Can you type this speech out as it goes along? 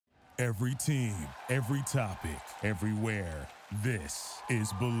Every team, every topic, everywhere. This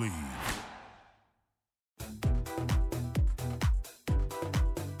is Believe.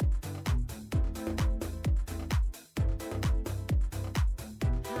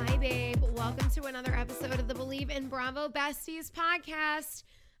 Hi, babe. Welcome to another episode of the Believe in Bravo Besties podcast.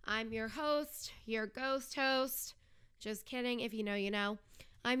 I'm your host, your ghost host. Just kidding. If you know, you know.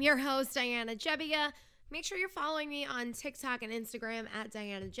 I'm your host, Diana Gebbia. Make sure you're following me on TikTok and Instagram at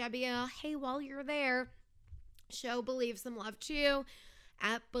Diana Gebbia. Hey, while you're there, show Believe some love too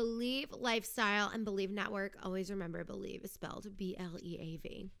at Believe Lifestyle and Believe Network. Always remember Believe is spelled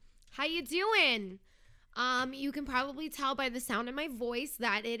B-L-E-A-V. How you doing? You can probably tell by the sound of my voice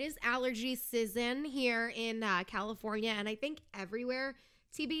that it is allergy season here in California, and I think everywhere.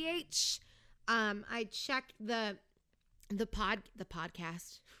 TBH. I checked the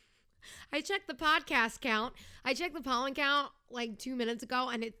podcast. I checked the podcast count. I checked the pollen count like 2 minutes ago,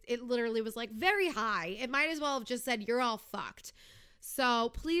 and it literally was like very high. It might as well have just said you're all fucked. So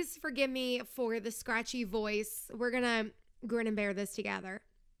please forgive me for the scratchy voice. We're gonna grin and bear this together.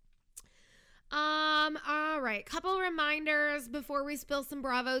 All right. Couple reminders before we spill some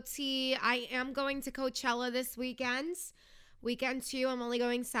Bravo tea. I am going to Coachella this weekend. Weekend 2, I'm only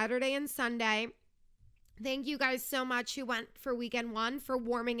going Saturday and Sunday. Thank you guys so much who went for weekend 1 for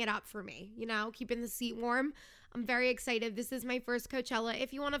warming it up for me, keeping the seat warm. I'm very excited. This is my first Coachella.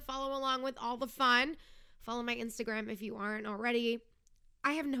 If you want to follow along with all the fun, follow my Instagram if you aren't already.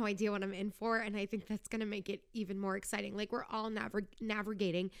 I have no idea what I'm in for, and I think that's going to make it even more exciting. Like we're all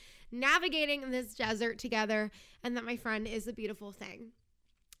navigating this desert together, and that, my friend, is a beautiful thing.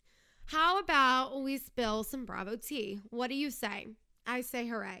 How about we spill some Bravo tea? What do you say? I say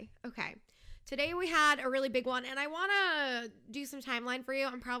hooray. Okay. Today we had a really big one, and I want to do some timeline for you.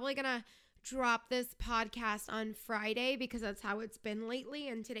 I'm probably going to drop this podcast on Friday because that's how it's been lately,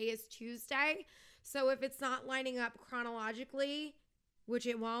 and today is Tuesday. So if it's not lining up chronologically, which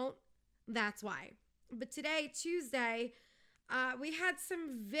it won't, that's why. But today, Tuesday, we had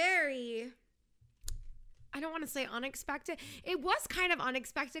some very, I don't want to say unexpected. It was kind of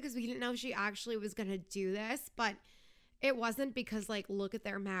unexpected because we didn't know she actually was going to do this, but it wasn't because, look at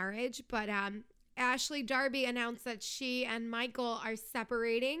their marriage. But Ashley Darby announced that she and Michael are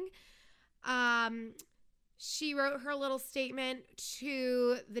separating. She wrote her little statement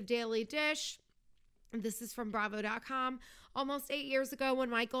to the Daily Dish. This is from Bravo.com. Almost 8 years ago, when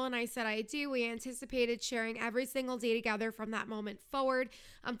Michael and I said I do, we anticipated sharing every single day together from that moment forward.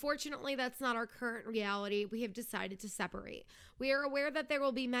 Unfortunately, that's not our current reality. We have decided to separate. We are aware that there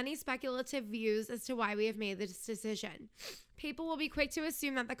will be many speculative views as to why we have made this decision. People will be quick to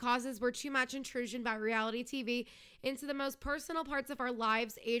assume that the causes were too much intrusion by reality TV into the most personal parts of our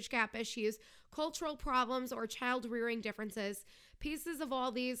lives, age gap issues, cultural problems, or child rearing differences. Pieces of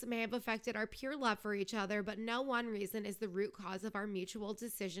all these may have affected our pure love for each other, but no one reason is the root cause of our mutual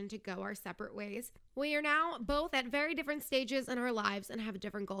decision to go our separate ways. We are now both at very different stages in our lives and have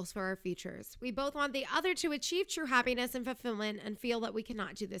different goals for our futures. We both want the other to achieve true happiness and fulfillment and feel that we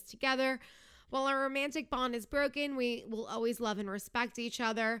cannot do this together. While our romantic bond is broken, we will always love and respect each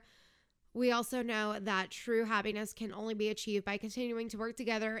other. We also know that true happiness can only be achieved by continuing to work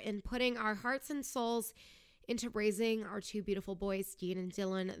together and putting our hearts and souls into raising our two beautiful boys, Dean and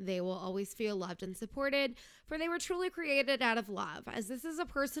Dylan. They will always feel loved and supported, for they were truly created out of love. As this is a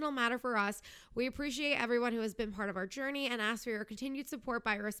personal matter for us, we appreciate everyone who has been part of our journey and ask for your continued support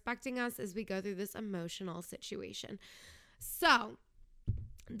by respecting us as we go through this emotional situation. So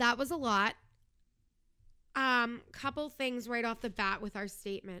that was a lot. Couple things right off the bat with our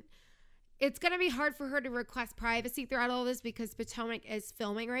statement. It's going to be hard for her to request privacy throughout all this because Potomac is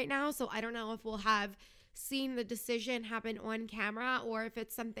filming right now. So I don't know if we'll have seen the decision happen on camera, or if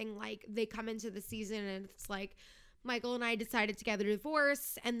it's something like they come into the season and it's like Michael and I decided to get a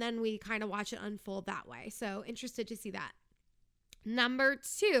divorce and then we kind of watch it unfold that way. So interested to see that. Number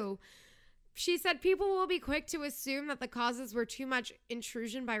 2, she said people will be quick to assume that the causes were too much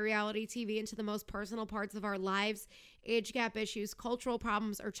intrusion by reality TV into the most personal parts of our lives, age gap issues, cultural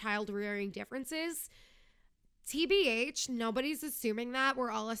problems, or child rearing differences. TBH, nobody's assuming that.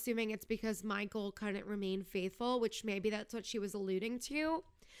 We're all assuming it's because Michael couldn't remain faithful, which maybe that's what she was alluding to,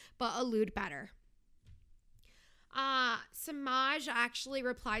 but allude better. Samaj actually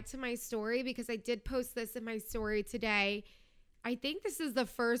replied to my story because I did post this in my story today. I think this is the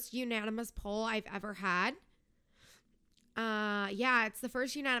first unanimous poll I've ever had. Yeah, it's the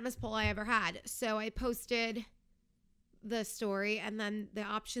first unanimous poll I ever had. So I posted the story, and then the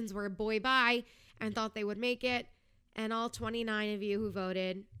options were boy bye and thought they would make it. And all 29 of you who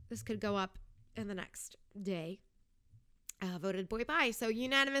voted, this could go up in the next day. voted boy bye. So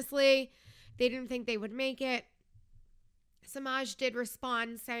unanimously, they didn't think they would make it. Samaj did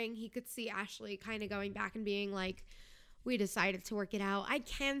respond saying he could see Ashley kind of going back and being like, we decided to work it out. I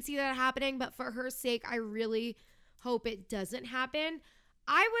can see that happening, but for her sake, I really hope it doesn't happen.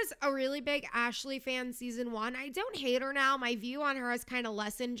 I was a really big Ashley fan season 1. I don't hate her now. My view on her has kind of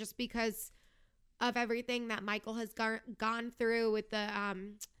lessened just because of everything that Michael has gone through with the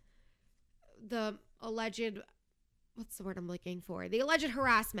alleged, what's the word I'm looking for? The alleged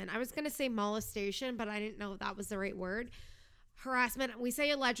harassment. I was going to say molestation, but I didn't know if that was the right word. Harassment. We say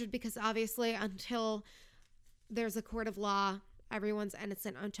alleged because obviously until there's a court of law, everyone's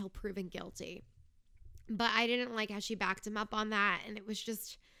innocent until proven guilty. But I didn't like how she backed him up on that, and it was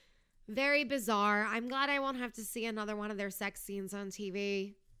just very bizarre. I'm glad I won't have to see another one of their sex scenes on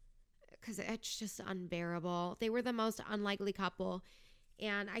TV because it's just unbearable. They were the most unlikely couple,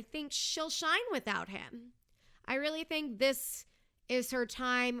 and I think she'll shine without him. I really think this is her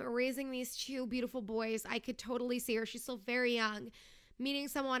time raising these 2 beautiful boys. I could totally see her. She's still very young. Meeting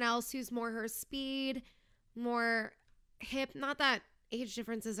someone else who's more her speed, more hip. Not that age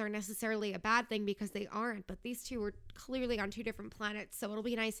differences are necessarily a bad thing because they aren't, but these 2 were clearly on 2 different planets. So it'll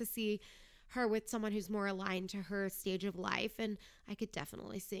be nice to see her with someone who's more aligned to her stage of life. And I could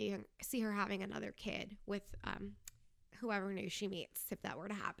definitely see her having another kid with whoever new she meets if that were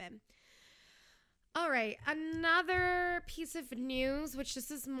to happen. All right, another piece of news, which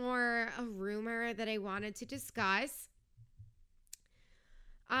this is more a rumor that I wanted to discuss.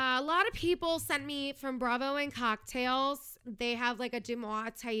 A lot of people sent me from Bravo and Cocktails. They have like a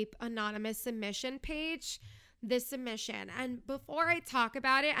Deuxmoi type anonymous submission page, this submission. And before I talk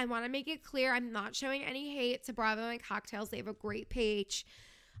about it, I want to make it clear I'm not showing any hate to Bravo and Cocktails. They have a great page.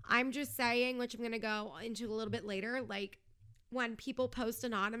 I'm just saying, which I'm going to go into a little bit later, like when people post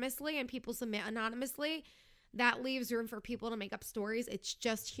anonymously and people submit anonymously, that leaves room for people to make up stories. It's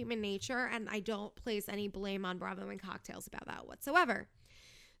just human nature, and I don't place any blame on Bravo and Cocktails about that whatsoever.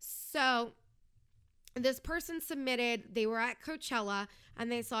 So this person submitted, they were at Coachella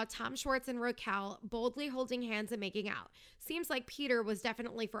and they saw Tom Schwartz and Raquel boldly holding hands and making out. Seems like Peter was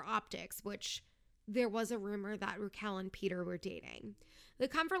definitely for optics, which there was a rumor that Raquel and Peter were dating. The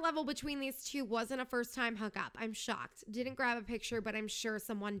comfort level between these 2 wasn't a first time hookup. I'm shocked. Didn't grab a picture, but I'm sure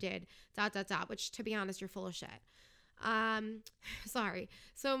someone did. ... Which, to be honest, you're full of shit. Sorry.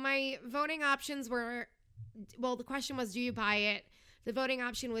 So my voting options were, well, the question was, do you buy it? The voting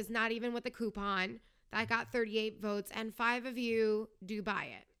option was not even with the coupon. That got 38 votes, and 5 of you do buy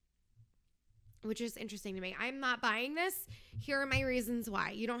it, which is interesting to me. I'm not buying this. Here are my reasons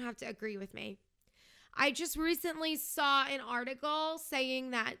why. You don't have to agree with me. I just recently saw an article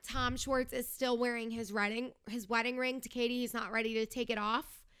saying that Tom Schwartz is still wearing his wedding ring to Katie. He's not ready to take it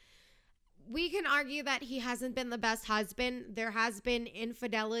off. We can argue that he hasn't been the best husband. There has been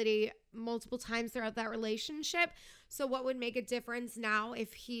infidelity multiple times throughout that relationship. So what would make a difference now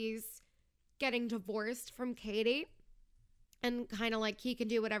if he's getting divorced from Katie and kind of like he can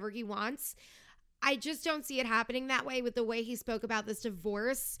do whatever he wants? I just don't see it happening that way with the way he spoke about this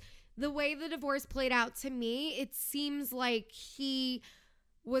divorce. The way the divorce played out to me, it seems like he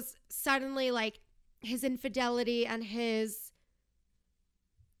was suddenly like his infidelity and his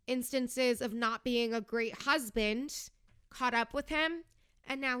instances of not being a great husband caught up with him,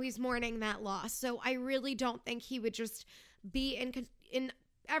 and now he's mourning that loss. So I really don't think he would just be in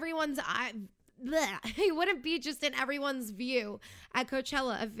everyone's eye. He wouldn't be just in everyone's view at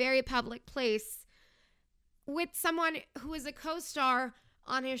Coachella, a very public place, with someone who is a co-star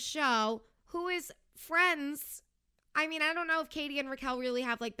on his show, who is friends. I mean, I don't know if Katie and Raquel really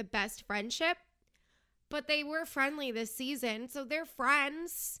have like the best friendship, but they were friendly this season, so they're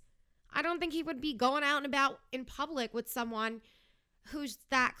friends. I don't think he would be going out and about in public with someone who's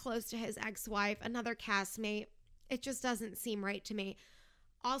that close to his ex-wife, another castmate. It just doesn't seem right to me.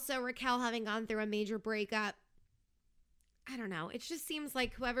 Also, Raquel having gone through a major breakup, I don't know. It just seems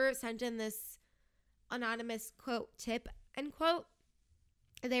like whoever sent in this anonymous quote tip, end quote,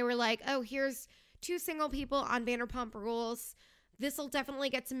 they were like, oh, here's 2 single people on Vanderpump Rules. This will definitely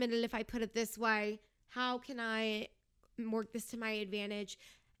get submitted if I put it this way. How can I work this to my advantage?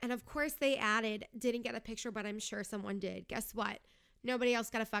 And of course they added, didn't get a picture, but I'm sure someone did. Guess what? Nobody else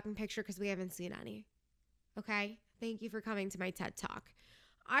got a fucking picture because we haven't seen any. Okay? Thank you for coming to my TED Talk.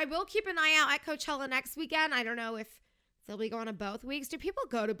 I will keep an eye out at Coachella next weekend. I don't know if they'll be going to both weeks. Do people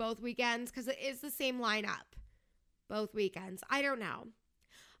go to both weekends? Because it is the same lineup. Both weekends. I don't know.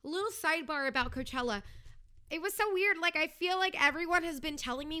 A little sidebar about Coachella. It was so weird. Like, I feel like everyone has been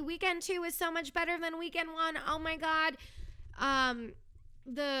telling me weekend 2 is so much better than weekend 1. Oh my God.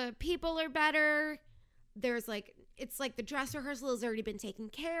 The people are better. There's like, it's like the dress rehearsal has already been taken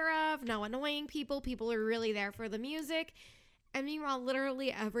care of. No annoying people. People are really there for the music. And meanwhile,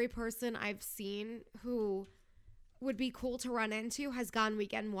 literally every person I've seen who would be cool to run into has gone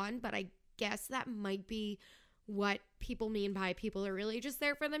weekend one. But I guess that might be what people mean by people are really just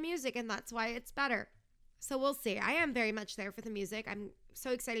there for the music. And that's why it's better. So we'll see. I am very much there for the music. I'm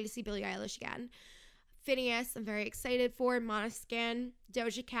so excited to see Billie Eilish again. Phineas, I'm very excited for. Måneskin,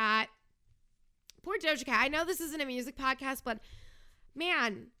 Doja Cat. Poor Doja Cat. I know this isn't a music podcast, but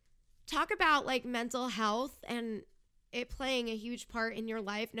man, talk about like mental health and it playing a huge part in your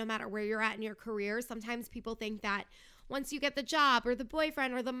life, no matter where you're at in your career. Sometimes people think that once you get the job or the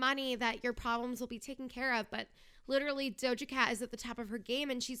boyfriend or the money that your problems will be taken care of. But literally Doja Cat is at the top of her game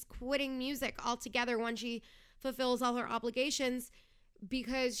and she's quitting music altogether when she fulfills all her obligations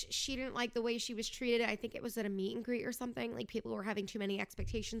because she didn't like the way she was treated. I think it was at a meet and greet or something. Like people were having too many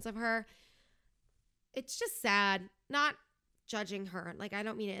expectations of her. It's just sad. Not judging her. Like, I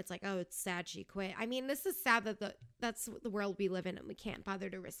don't mean it. It's like, oh, it's sad she quit. I mean, this is sad that that's the world we live in and we can't bother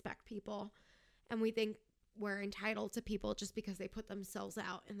to respect people. And we think we're entitled to people just because they put themselves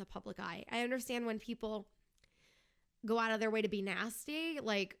out in the public eye. I understand when people go out of their way to be nasty.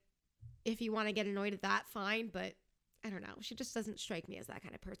 Like, if you want to get annoyed at that, fine. But I don't know. She just doesn't strike me as that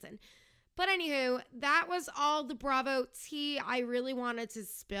kind of person. But anywho, that was all the Bravo tea I really wanted to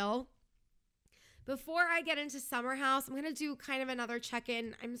spill. Before I get into Summer House, I'm going to do kind of another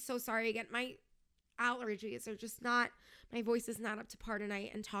check-in. I'm so sorry again. My allergies are just not, my voice is not up to par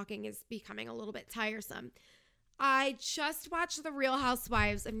tonight and talking is becoming a little bit tiresome. I just watched The Real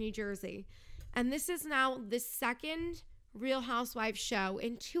Housewives of New Jersey. And this is now the second Real Housewives show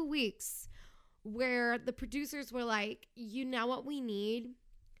in 2 weeks where the producers were like, you know what we need?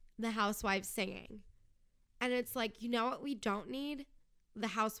 The housewives singing. And it's like, you know what we don't need? The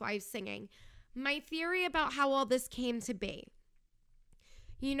housewives singing. My theory about how all this came to be.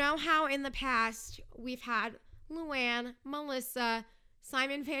 You know how in the past we've had Luann, Melissa,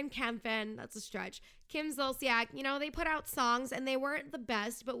 Simon Van Kempen, that's a stretch, Kim Zolciak, you know, they put out songs and they weren't the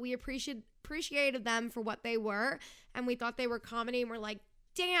best, but we appreciated them for what they were. And we thought they were comedy and we're like,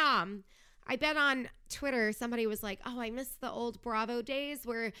 damn. I bet on Twitter somebody was like, oh, I miss the old Bravo days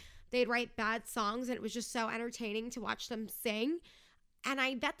where they'd write bad songs and it was just so entertaining to watch them sing. And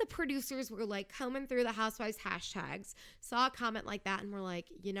I bet the producers were like combing through the Housewives hashtags, saw a comment like that and were like,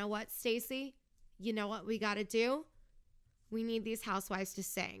 you know what, Stacey? You know what we got to do? We need these housewives to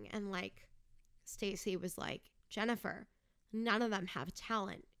sing. And like Stacey was like, Jennifer, none of them have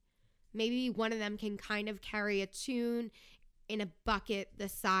talent. Maybe one of them can kind of carry a tune in a bucket the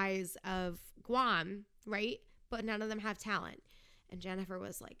size of Guam, right? But none of them have talent. And Jennifer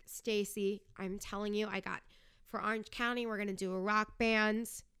was like, Stacey, I'm telling you, for Orange County, we're going to do a rock band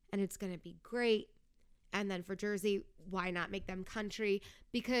and it's going to be great. And then for Jersey, why not make them country?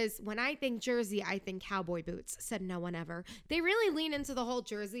 Because when I think Jersey, I think cowboy boots. Said no one ever. They really lean into the whole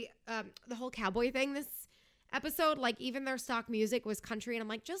Jersey, the whole cowboy thing this episode. Like even their stock music was country. And I'm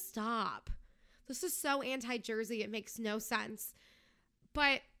like, just stop. This is so anti-Jersey. It makes no sense.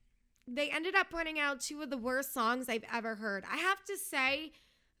 But they ended up putting out two of the worst songs I've ever heard. I have to say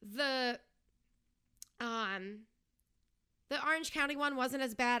the Orange County one wasn't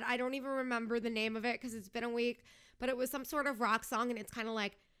as bad. I don't even remember the name of it because it's been a week, but it was some sort of rock song and it's kind of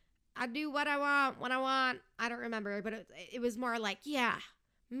like, I do what I want, when I want. I don't remember, but it was more like, yeah,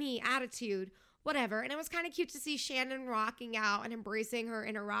 me, attitude, whatever. And it was kind of cute to see Shannon rocking out and embracing her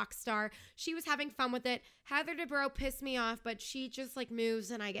inner rock star. She was having fun with it. Heather Dubrow pissed me off, but she just like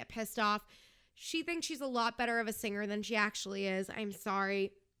moves and I get pissed off. She thinks she's a lot better of a singer than she actually is. I'm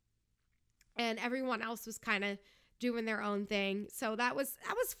sorry. And everyone else was kind of doing their own thing. So that was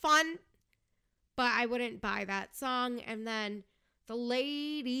fun, but I wouldn't buy that song. And then the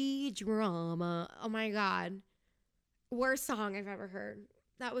Lady Drama. Oh my God. Worst song I've ever heard.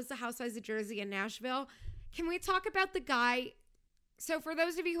 That was the Housewives of Jersey and Nashville. Can we talk about the guy? So for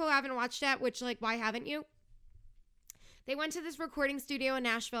those of you who haven't watched it, which like, why haven't you? They went to this recording studio in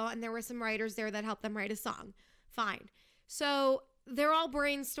Nashville and there were some writers there that helped them write a song. Fine. So they're all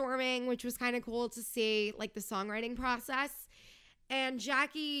brainstorming, which was kind of cool to see, like the songwriting process. And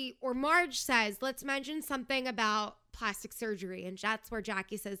Jackie or Marge says, let's mention something about plastic surgery. And that's where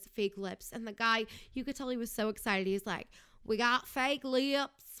Jackie says fake lips. And the guy, you could tell he was so excited. He's like, we got fake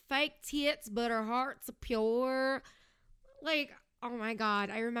lips, fake tits, but our hearts are pure. Like, oh my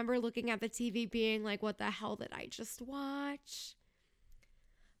God. I remember looking at the TV being like, what the hell did I just watch?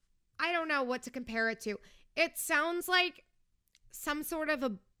 I don't know what to compare it to. It sounds like some sort of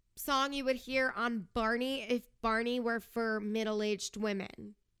a song you would hear on Barney if Barney were for middle-aged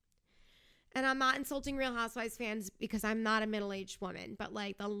women. And I'm not insulting Real Housewives fans because I'm not a middle-aged woman, but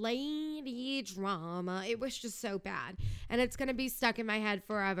like the lady drama, it was just so bad. And it's going to be stuck in my head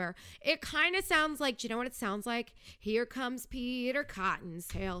forever. It kind of sounds like, do you know what it sounds like? Here comes Peter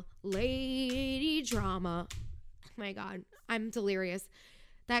Cottontail, lady drama. Oh my God, I'm delirious.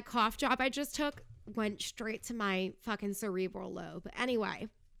 That cough drop I just took went straight to my fucking cerebral lobe. Anyway,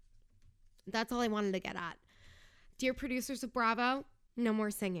 that's all I wanted to get at. Dear producers of Bravo, no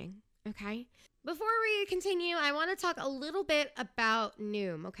more singing. Okay. Before we continue, I want to talk a little bit about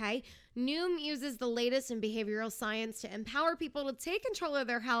Noom, okay? Noom uses the latest in behavioral science to empower people to take control of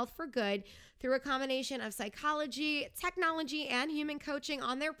their health for good through a combination of psychology, technology, and human coaching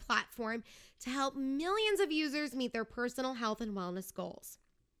on their platform to help millions of users meet their personal health and wellness goals.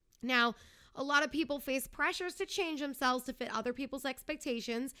 Now, a lot of people face pressures to change themselves to fit other people's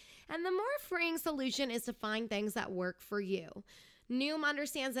expectations, and the more freeing solution is to find things that work for you. Noom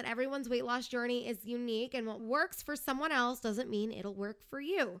understands that everyone's weight loss journey is unique, and what works for someone else doesn't mean it'll work for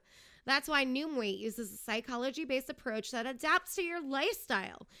you. That's why Noom Weight uses a psychology-based approach that adapts to your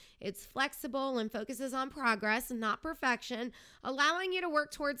lifestyle. It's flexible and focuses on progress, not perfection, allowing you to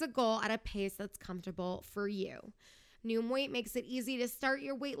work towards a goal at a pace that's comfortable for you. Noom Weight makes it easy to start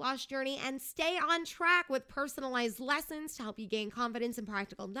your weight loss journey and stay on track with personalized lessons to help you gain confidence and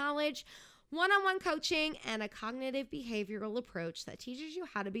practical knowledge, one-on-one coaching, and a cognitive behavioral approach that teaches you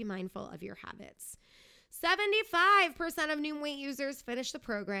how to be mindful of your habits. 75% of Noom Weight users finished the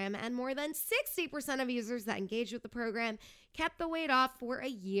program, and more than 60% of users that engaged with the program kept the weight off for a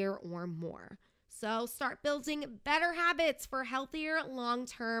year or more. So start building better habits for healthier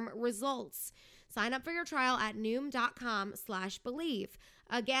long-term results. Sign up for your trial at Noom.com/believe.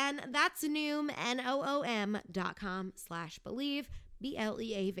 Again, that's Noom, NOOM.com/believe.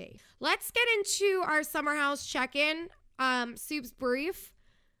 BLEAV. Let's get into our summer house check-in. Soup's brief.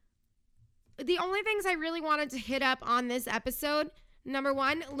 The only things I really wanted to hit up on this episode, number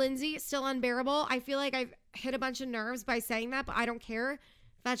one, Lindsay, still unbearable. I feel like I've hit a bunch of nerves by saying that, but I don't care.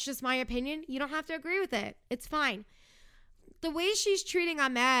 That's just my opinion. You don't have to agree with it. It's fine. The way she's treating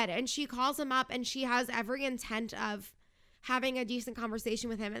Ahmed, and she calls him up and she has every intent of having a decent conversation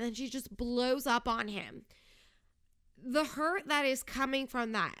with him, and then she just blows up on him. The hurt that is coming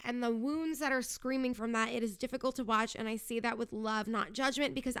from that and the wounds that are screaming from that, it is difficult to watch. And I say that with love, not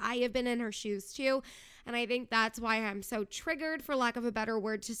judgment, because I have been in her shoes too. And I think that's why I'm so triggered, for lack of a better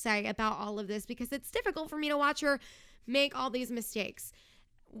word to say, about all of this, because it's difficult for me to watch her make all these mistakes.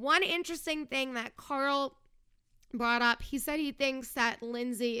 One interesting thing that Carl brought up, he said he thinks that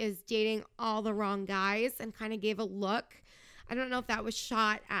Lindsay is dating all the wrong guys, and kind of gave a look. I don't know if that was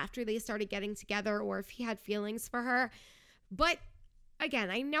shot after they started getting together or if he had feelings for her. But again,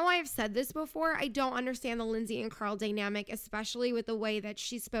 I know I've said this before. I don't understand the Lindsay and Carl dynamic, especially with the way that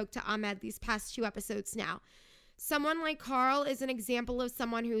she spoke to Ahmed these past 2 episodes now. Someone like Carl is an example of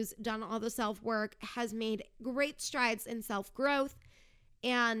someone who's done all the self-work, has made great strides in self-growth.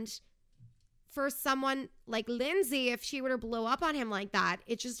 And for someone like Lindsay, if she were to blow up on him like that,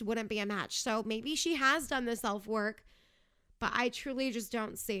 it just wouldn't be a match. So maybe she has done the self-work, but I truly just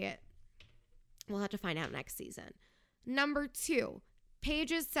don't see it. We'll have to find out next season. Number 2,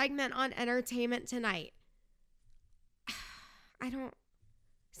 Paige's segment on Entertainment Tonight.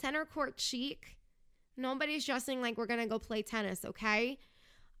 Center court chic. Nobody's dressing like we're going to go play tennis, okay?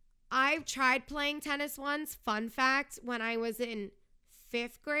 I've tried playing tennis once. Fun fact, when I was in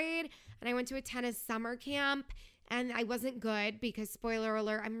 5th grade and I went to a tennis summer camp, and I wasn't good because, spoiler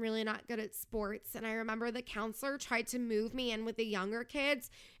alert, I'm really not good at sports. And I remember the counselor tried to move me in with the younger kids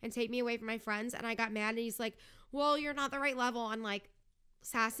and take me away from my friends. And I got mad, and he's like, well, you're not the right level. And like,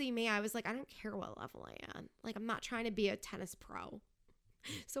 sassy me, I was like, I don't care what level I am. Like, I'm not trying to be a tennis pro.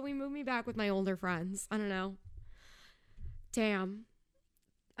 So we moved me back with my older friends. I don't know. Damn.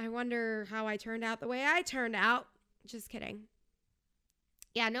 I wonder how I turned out the way I turned out. Just kidding.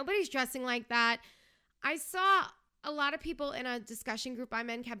 Yeah, nobody's dressing like that. I saw a lot of people in a discussion group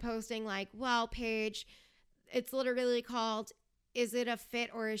I'm in kept posting like, well, Paige, it's literally called, is it a fit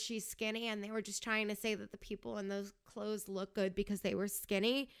or is she skinny? And they were just trying to say that the people in those clothes look good because they were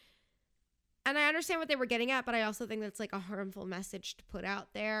skinny. And I understand what they were getting at, but I also think that's like a harmful message to put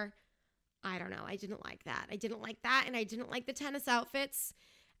out there. I don't know. I didn't like that. And I didn't like the tennis outfits.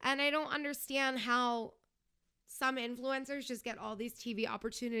 And I don't understand how some influencers just get all these TV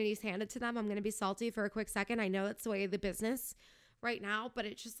opportunities handed to them. I'm going to be salty for a quick second. I know that's the way of the business right now, but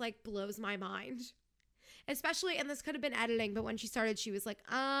it just like blows my mind. Especially, and this could have been editing, but when she started, she was like,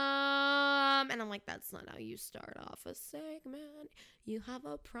 and I'm like, that's not how you start off a segment. You have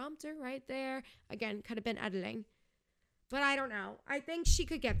a prompter right there. Again, could have been editing. But I don't know. I think she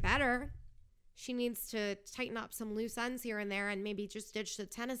could get better. she needs to tighten up some loose ends here and there and maybe just ditch the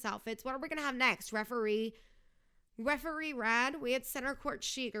tennis outfits. What are we going to have next? Referee Rad? We had center court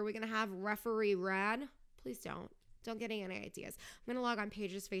chic. Are we going to have referee Rad? Please don't. Don't get any ideas. I'm going to log on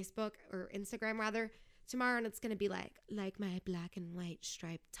Paige's Facebook or Instagram rather tomorrow, and it's going to be like my black and white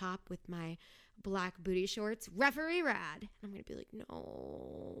striped top with my black booty shorts. Referee Rad. And I'm going to be like,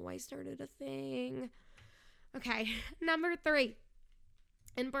 no, I started a thing. Okay, number 3.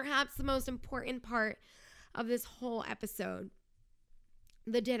 And perhaps the most important part of this whole episode,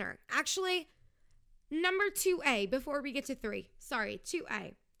 the dinner. Actually, number 2A, before we get to 3. Sorry,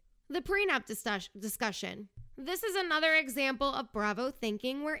 2A. The prenup discussion. This is another example of Bravo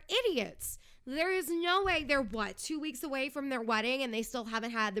thinking we're idiots. There is no way they're, 2 weeks away from their wedding and they still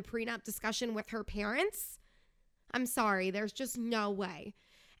haven't had the prenup discussion with her parents? I'm sorry, there's just no way.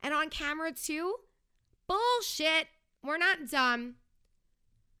 And on camera too? Bullshit. We're not dumb.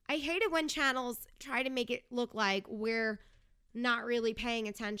 I hate it when channels try to make it look like we're not really paying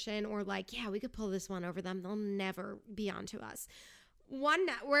attention or like, yeah, we could pull this one over them. They'll never be onto us. One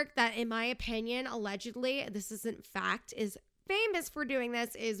network that, in my opinion, allegedly, this isn't fact, is famous for doing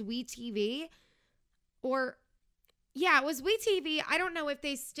this is WeTV. Or, yeah, it was WeTV. I don't know if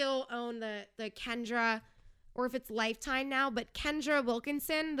they still own the Kendra or if it's Lifetime now, but Kendra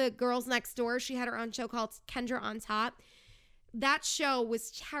Wilkinson, the Girls Next Door, she had her own show called Kendra on Top. That show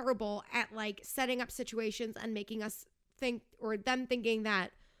was terrible at like setting up situations and making us think, or them thinking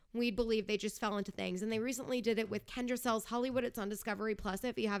that we'd believe they just fell into things. And they recently did it with Kendra Sells Hollywood. It's on Discovery Plus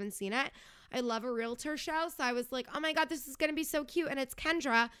if you haven't seen it. I love a realtor show. So I was like, oh my God, this is going to be so cute. And it's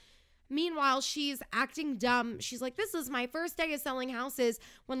Kendra. Meanwhile, she's acting dumb. She's like, this is my first day of selling houses,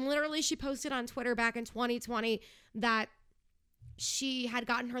 when literally she posted on Twitter back in 2020 that she had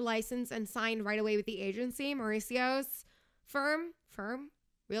gotten her license and signed right away with the agency, Mauricio's firm,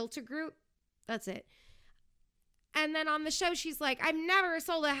 realtor group. That's it. And then on the show, she's like, I've never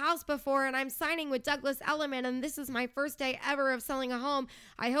sold a house before, and I'm signing with Douglas Elliman, and this is my first day ever of selling a home.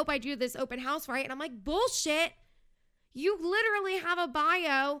 I hope I do this open house right. And I'm like, bullshit. You literally have a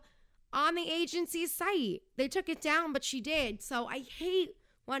bio on the agency's site. They took it down, but she did. So I hate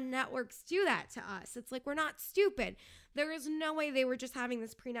when networks do that to us. It's like, we're not stupid. There is no way they were just having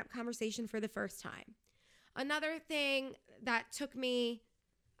this prenup conversation for the first time. Another thing that took me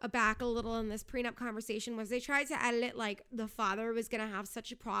aback a little in this prenup conversation was they tried to edit it like the father was going to have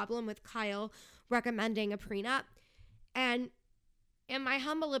such a problem with Kyle recommending a prenup. And in my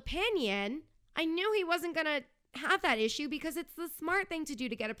humble opinion, I knew he wasn't going to have that issue because it's the smart thing to do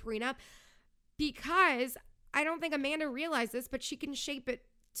to get a prenup, because I don't think Amanda realized this, but she can shape it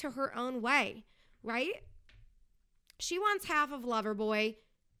to her own way, right? She wants half of Loverboy.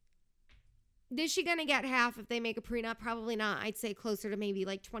 Is she going to get half if they make a prenup? Probably not. I'd say closer to maybe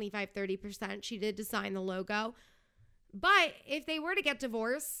like 25-30%. She did design the logo. But if they were to get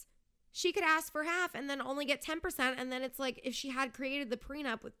divorced, she could ask for half and then only get 10%. And then it's like if she had created the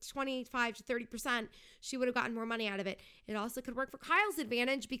prenup with 25 to 30%, she would have gotten more money out of it. It also could work for Kyle's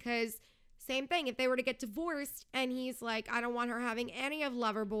advantage because same thing. If they were to get divorced and he's like, I don't want her having any of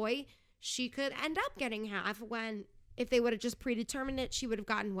Loverboy, she could end up getting half when... If they would have just predetermined it, she would have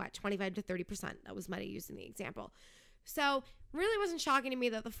gotten, 25 to 30%. That was Muddy using the example. So really wasn't shocking to me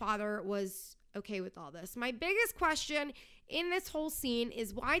that the father was okay with all this. My biggest question in this whole scene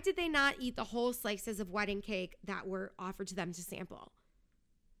is, why did they not eat the whole slices of wedding cake that were offered to them to sample?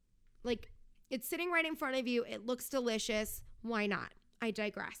 Like, it's sitting right in front of you. It looks delicious. Why not? I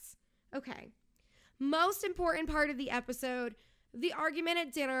digress. Okay. Most important part of the episode, the argument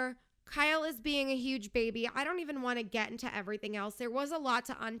at dinner. Kyle is being a huge baby. I don't even want to get into everything else. There was a lot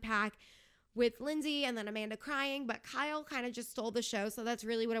to unpack with Lindsay and then Amanda crying, but Kyle kind of just stole the show. So that's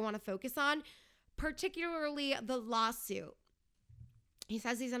really what I want to focus on, particularly the lawsuit. He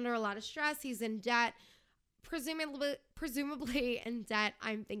says he's under a lot of stress. He's in debt, presumably in debt.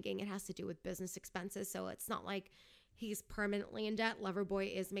 I'm thinking it has to do with business expenses. So it's not like he's permanently in debt.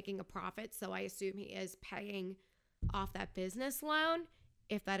 Loverboy is making a profit. So I assume he is paying off that business loan,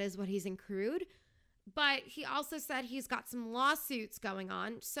 if that is what he's accrued. But he also said he's got some lawsuits going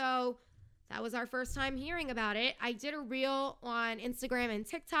on. So that was our first time hearing about it. I did a reel on Instagram and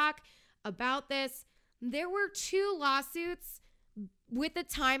TikTok about this. There were 2 lawsuits. With the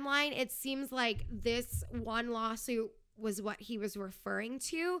timeline, it seems like this one lawsuit was what he was referring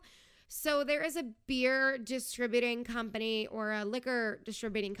to. So there is a beer distributing company or a liquor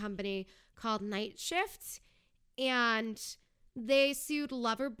distributing company called Night Shift, and they sued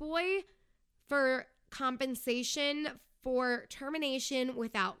Loverboy for compensation for termination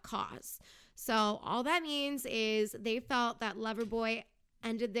without cause. So all that means is they felt that Loverboy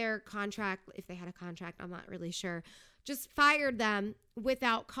ended their contract, if they had a contract, I'm not really sure, just fired them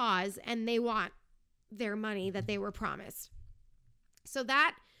without cause, and they want their money that they were promised. So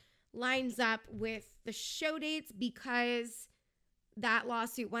that lines up with the show dates because that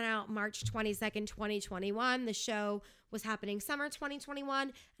lawsuit went out March 22nd, 2021. The show was happening summer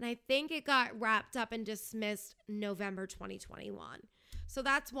 2021, and I think it got wrapped up and dismissed November 2021. So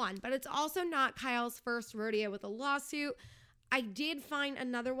that's one, but it's also not Kyle's first rodeo with a lawsuit. I did find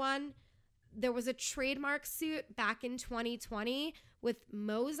another one. There was a trademark suit back in 2020 with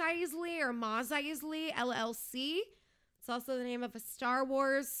Mos Eisley or Mos Eisley LLC. It's also the name of a Star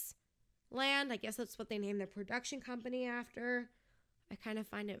Wars land. I guess that's what they named their production company after. I kind of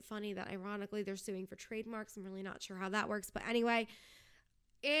find it funny that ironically they're suing for trademarks. I'm really not sure how that works. But anyway,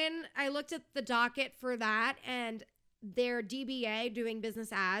 I looked at the docket for that, and their DBA, doing business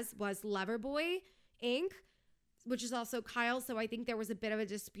as, was Loverboy Inc., which is also Kyle. So I think there was a bit of a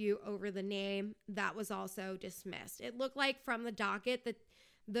dispute over the name that was also dismissed. It looked like from the docket that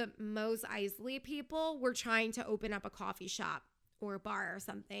the Mos Eisley people were trying to open up a coffee shop or a bar or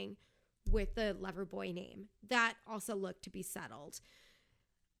something with the Loverboy name. That also looked to be settled.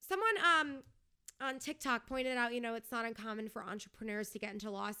 Someone on TikTok pointed out, it's not uncommon for entrepreneurs to get into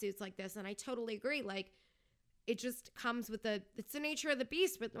lawsuits like this. And I totally agree. Like, it just comes with it's the nature of the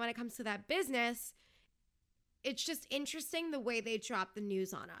beast. But when it comes to that business, it's just interesting the way they dropped the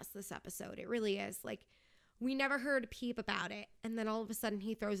news on us this episode. It really is. Like, we never heard a peep about it. And then all of a sudden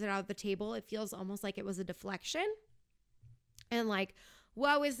he throws it out of the table. It feels almost like it was a deflection. And like,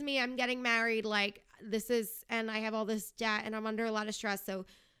 woe is me, I'm getting married. Like, and I have all this debt and I'm under a lot of stress. So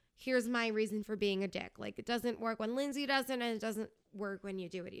here's my reason for being a dick. Like, it doesn't work when Lindsay doesn't, and it doesn't work when you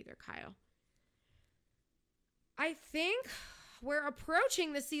do it either, Kyle. I think we're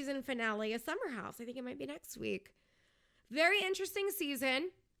approaching the season finale of Summer House. I think it might be next week. Very interesting season.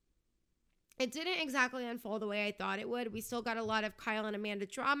 It didn't exactly unfold the way I thought it would. We still got a lot of Kyle and Amanda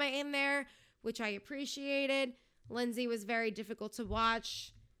drama in there, which I appreciated. Lindsay was very difficult to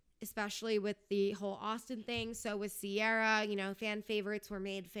watch, especially with the whole Austin thing. So with Sierra, fan favorites were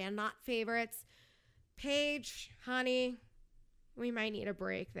made fan not favorites. Paige, honey, we might need a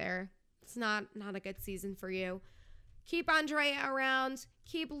break there. It's not a good season for you. Keep Andrea around.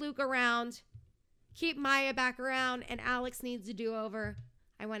 Keep Luke around. Keep Maya back around. And Alex needs a do-over.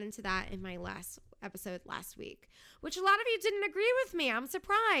 I went into that in my last episode last week, which a lot of you didn't agree with me. I'm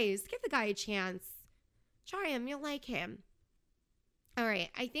surprised. Give the guy a chance. Try him. You'll like him. All right.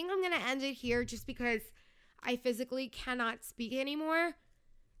 I think I'm going to end it here just because I physically cannot speak anymore.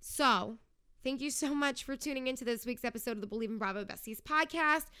 So thank you so much for tuning into this week's episode of the Believe in Bravo Besties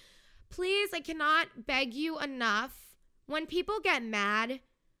podcast. Please, I cannot beg you enough. When people get mad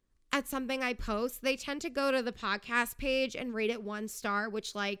at something I post, they tend to go to the podcast page and rate it 1 star,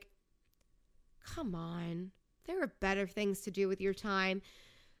 which, like, come on. There are better things to do with your time.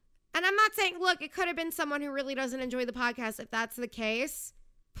 And I'm not saying, look, it could have been someone who really doesn't enjoy the podcast. If that's the case,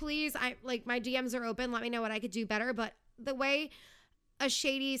 please, my DMs are open. Let me know what I could do better. But the way a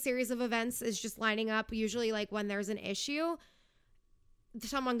shady series of events is just lining up, usually like when there's an issue,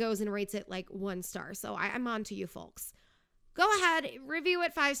 someone goes and rates it like 1 star. So I'm on to you folks. Go ahead, review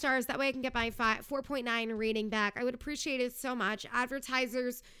it 5 stars. That way I can get my 4.9 rating back. I would appreciate it so much.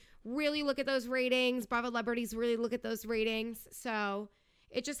 Advertisers really look at those ratings. Bravo celebrities really look at those ratings. So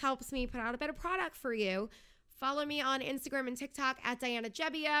it just helps me put out a better product for you. Follow me on Instagram and TikTok at Diana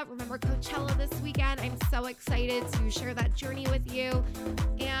Gebbia. Remember Coachella this weekend. I'm so excited to share that journey with you.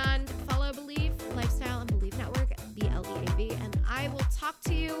 And follow Believe Lifestyle and Believe Network, BLEAV. And I will talk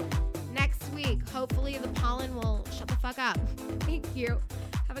to you next week. Hopefully the pollen will shut the fuck up. Thank you.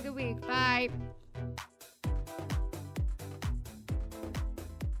 Have a good week. Bye.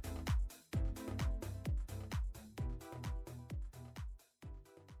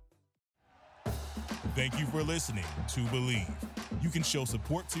 Thank you for listening to Believe. You can show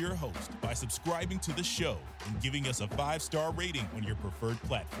support to your host by subscribing to the show and giving us a 5-star rating on your preferred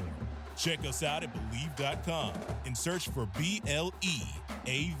platform. Check us out at Believe.com and search for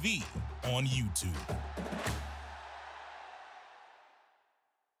BLEAV on YouTube.